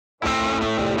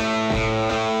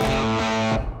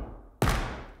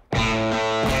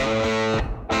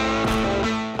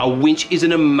A winch is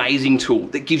an amazing tool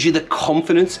that gives you the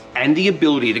confidence and the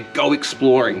ability to go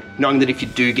exploring, knowing that if you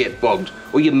do get bogged,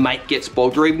 or your mate gets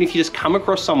bogged, or even if you just come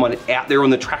across someone out there on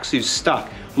the tracks who's stuck,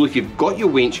 well, if you've got your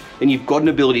winch, then you've got an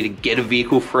ability to get a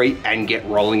vehicle free and get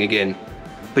rolling again.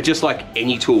 But just like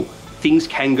any tool, things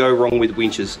can go wrong with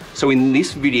winches. So in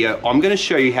this video, I'm going to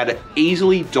show you how to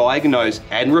easily diagnose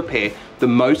and repair the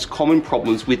most common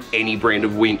problems with any brand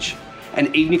of winch.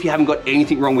 And even if you haven't got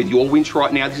anything wrong with your winch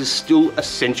right now, this is still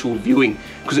essential viewing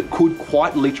because it could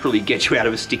quite literally get you out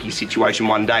of a sticky situation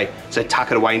one day. So tuck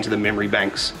it away into the memory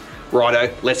banks.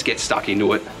 Righto, let's get stuck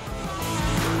into it.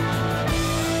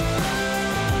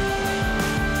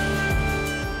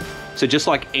 So just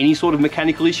like any sort of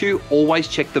mechanical issue, always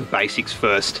check the basics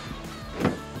first.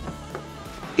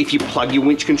 If you plug your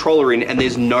winch controller in and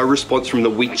there's no response from the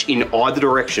winch in either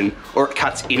direction, or it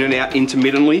cuts in and out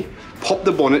intermittently, pop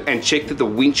the bonnet and check that the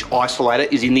winch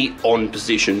isolator is in the on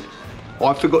position.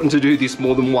 I've forgotten to do this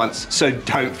more than once, so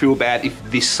don't feel bad if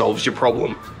this solves your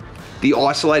problem. The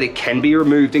isolator can be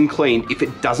removed and cleaned if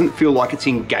it doesn't feel like it's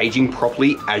engaging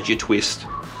properly as you twist.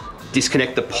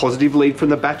 Disconnect the positive lead from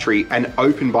the battery and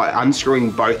open by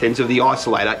unscrewing both ends of the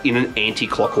isolator in an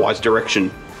anti-clockwise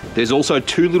direction. There's also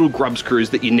two little grub screws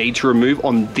that you need to remove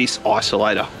on this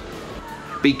isolator.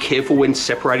 Be careful when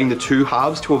separating the two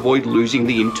halves to avoid losing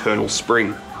the internal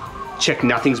spring. Check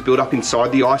nothing's built up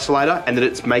inside the isolator and that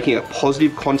it's making a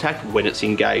positive contact when it's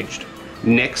engaged.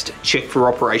 Next, check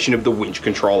for operation of the winch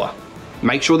controller.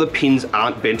 Make sure the pins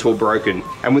aren't bent or broken,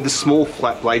 and with a small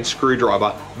flat blade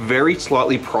screwdriver, very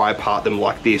slightly pry apart them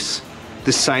like this,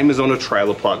 the same as on a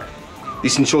trailer plug.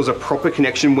 This ensures a proper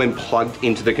connection when plugged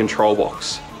into the control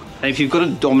box. And if you've got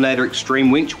a Dominator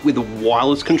Extreme winch with a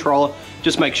wireless controller,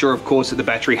 just make sure, of course, that the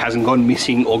battery hasn't gone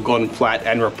missing or gone flat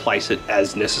and replace it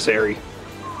as necessary.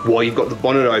 While you've got the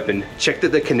bonnet open, check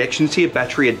that the connections to your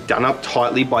battery are done up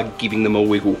tightly by giving them a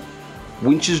wiggle.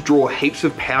 Winches draw heaps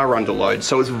of power under load,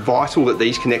 so it's vital that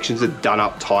these connections are done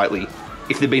up tightly.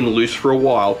 If they've been loose for a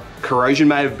while, corrosion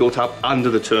may have built up under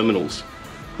the terminals.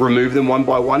 Remove them one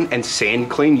by one and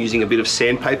sand clean using a bit of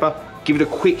sandpaper. Give it a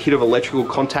quick hit of electrical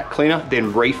contact cleaner,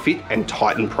 then refit and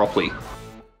tighten properly.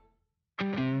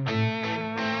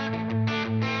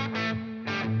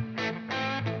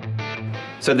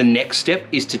 So the next step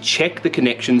is to check the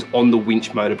connections on the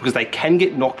winch motor because they can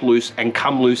get knocked loose and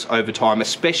come loose over time,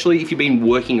 especially if you've been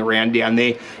working around down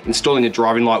there, installing a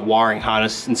driving light wiring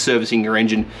harness and servicing your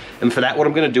engine. And for that, what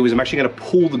I'm gonna do is I'm actually gonna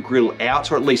pull the grill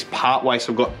out, or at least part way,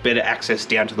 so I've got better access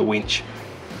down to the winch.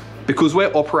 Because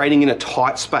we're operating in a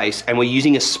tight space and we're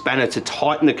using a spanner to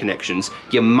tighten the connections,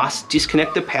 you must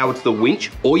disconnect the power to the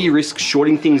winch or you risk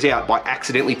shorting things out by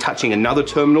accidentally touching another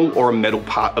terminal or a metal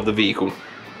part of the vehicle.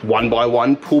 One by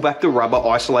one, pull back the rubber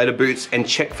isolator boots and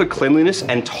check for cleanliness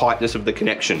and tightness of the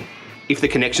connection. If the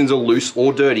connections are loose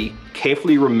or dirty,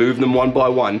 carefully remove them one by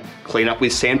one, clean up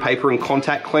with sandpaper and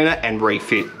contact cleaner and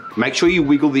refit. Make sure you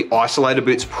wiggle the isolator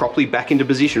boots properly back into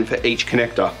position for each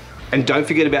connector. And don't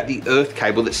forget about the earth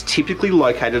cable that's typically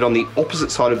located on the opposite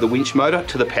side of the winch motor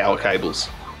to the power cables.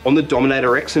 On the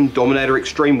Dominator X and Dominator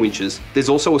Extreme winches, there's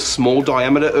also a small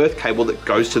diameter earth cable that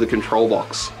goes to the control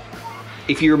box.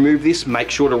 If you remove this, make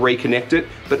sure to reconnect it,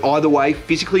 but either way,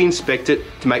 physically inspect it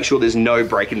to make sure there's no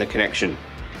break in the connection.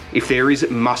 If there is,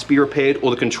 it must be repaired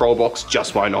or the control box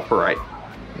just won't operate.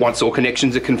 Once all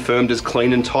connections are confirmed as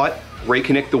clean and tight,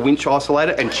 reconnect the winch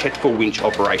isolator and check for winch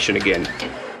operation again.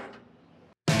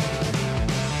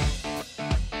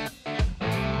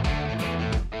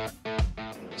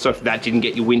 So if that didn't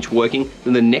get your winch working,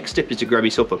 then the next step is to grab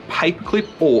yourself a paper clip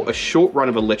or a short run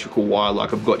of electrical wire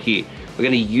like I've got here. We're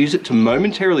going to use it to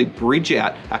momentarily bridge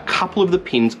out a couple of the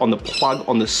pins on the plug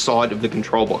on the side of the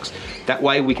control box. That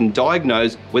way we can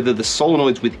diagnose whether the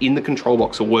solenoids within the control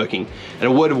box are working. And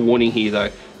a word of warning here though,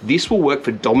 this will work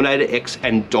for Dominator X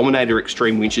and Dominator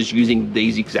Extreme winches using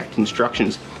these exact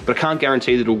instructions, but I can't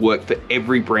guarantee that it'll work for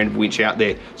every brand of winch out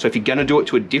there. So if you're gonna do it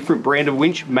to a different brand of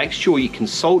winch, make sure you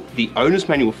consult the owner's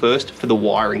manual first for the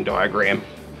wiring diagram.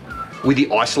 With the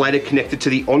isolator connected to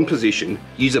the on position,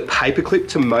 use a paper clip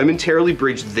to momentarily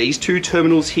bridge these two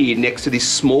terminals here next to this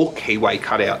small keyway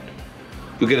cutout.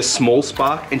 You'll get a small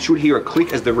spark and should hear a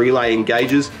click as the relay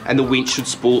engages and the winch should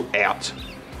spool out.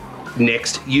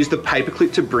 Next, use the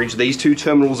paperclip to bridge these two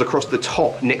terminals across the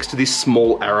top next to this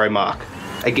small arrow mark.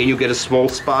 Again, you'll get a small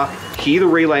spark, hear the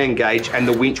relay engage, and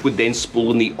the winch would then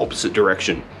spool in the opposite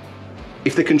direction.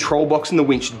 If the control box and the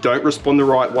winch don't respond the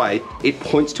right way, it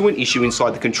points to an issue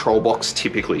inside the control box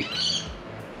typically.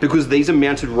 Because these are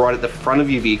mounted right at the front of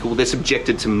your vehicle, they're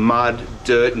subjected to mud,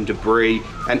 dirt and debris,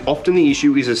 and often the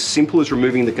issue is as simple as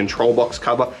removing the control box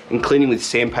cover and cleaning with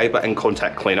sandpaper and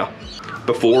contact cleaner.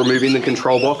 Before removing the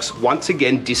control box, once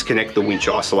again disconnect the winch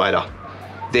isolator.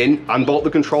 Then unbolt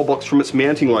the control box from its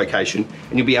mounting location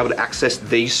and you'll be able to access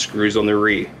these screws on the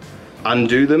rear.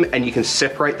 Undo them and you can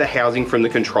separate the housing from the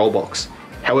control box.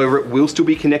 However, it will still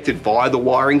be connected via the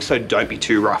wiring, so don't be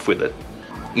too rough with it.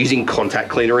 Using contact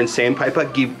cleaner and sandpaper,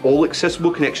 give all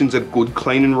accessible connections a good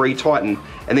clean and retighten,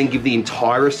 and then give the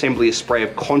entire assembly a spray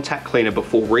of contact cleaner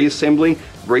before reassembling,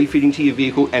 refitting to your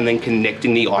vehicle, and then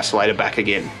connecting the isolator back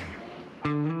again.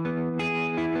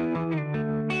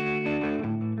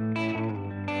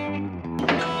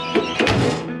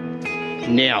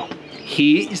 Now,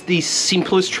 here is the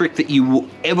simplest trick that you will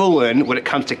ever learn when it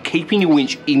comes to keeping your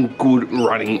winch in good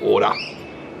running order.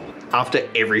 After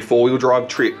every four-wheel drive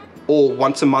trip, or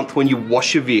once a month when you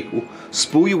wash your vehicle,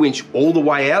 spool your winch all the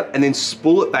way out and then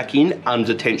spool it back in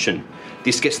under tension.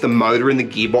 This gets the motor and the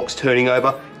gearbox turning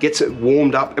over, gets it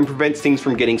warmed up and prevents things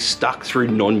from getting stuck through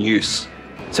non-use.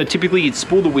 So typically you'd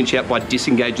spool the winch out by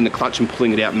disengaging the clutch and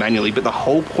pulling it out manually, but the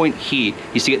whole point here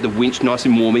is to get the winch nice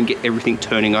and warm and get everything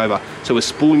turning over. So we're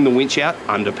spooling the winch out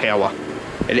under power.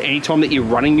 At any time that you're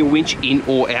running your winch in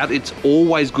or out, it's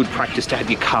always good practice to have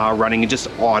your car running and just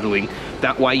idling.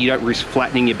 That way you don't risk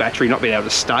flattening your battery, not being able to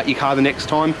start your car the next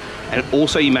time. And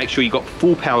also you make sure you've got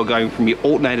full power going from your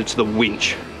alternator to the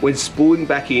winch. When spooling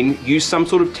back in, use some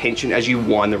sort of tension as you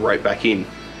wind the rope back in.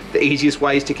 The easiest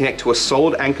way is to connect to a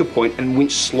solid anchor point and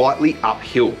winch slightly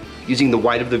uphill, using the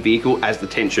weight of the vehicle as the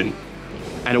tension.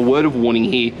 And a word of warning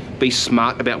here, be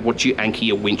smart about what you anchor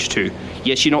your winch to.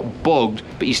 Yes, you're not bogged,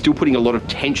 but you're still putting a lot of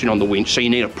tension on the winch, so you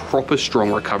need a proper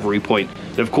strong recovery point.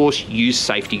 And of course, use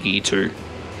safety gear too.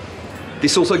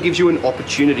 This also gives you an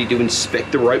opportunity to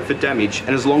inspect the rope for damage, and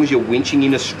as long as you're winching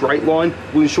in a straight line,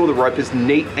 will ensure the rope is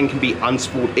neat and can be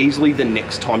unspooled easily the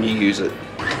next time you use it.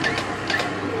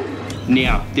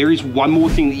 Now, there is one more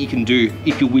thing that you can do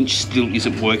if your winch still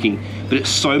isn't working, but it's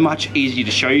so much easier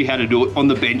to show you how to do it on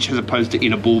the bench as opposed to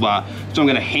in a bull bar. So I'm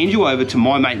going to hand you over to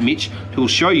my mate Mitch, who will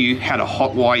show you how to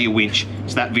hot wire your winch.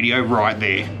 It's that video right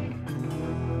there.